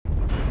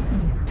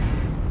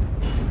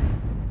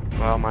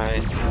Well,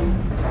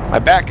 my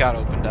back got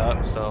opened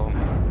up, so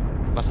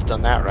must have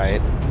done that right.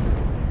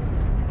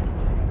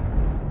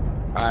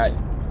 Alright.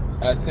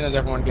 As soon as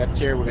everyone gets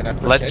here, we're gonna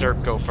Let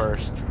Dirk go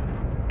first.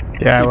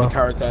 Yeah, shoot well. the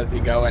turrets as we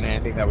go and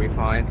anything that we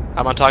find.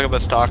 I'm on top of a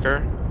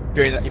stalker.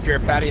 If you're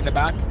a fatty in the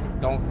back,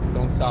 don't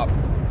stop.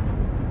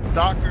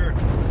 Stalker,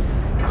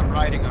 I'm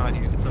riding on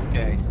you. It's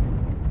okay.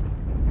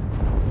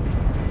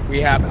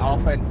 We have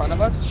Alpha in front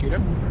of us. Shoot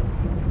him.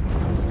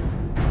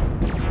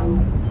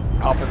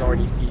 Alpha's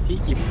already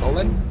CT. Keep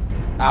pulling.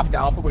 After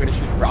Alpha, we're gonna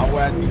shoot Bravo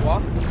as we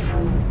walk.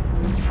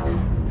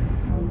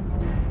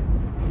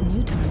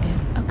 New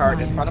target Turret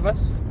in front acquired. of us.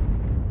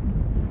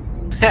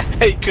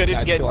 He couldn't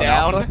That's get still an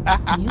down.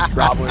 New target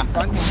Bravo in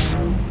front.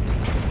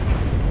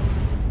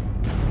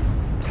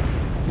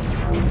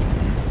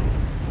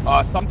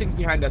 Something's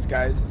behind us,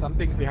 guys.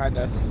 Something's behind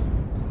us.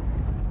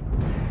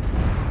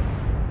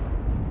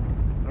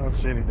 I don't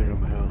see anything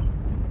on the hill.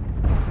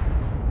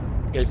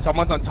 Okay,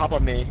 someone's on top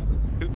of me.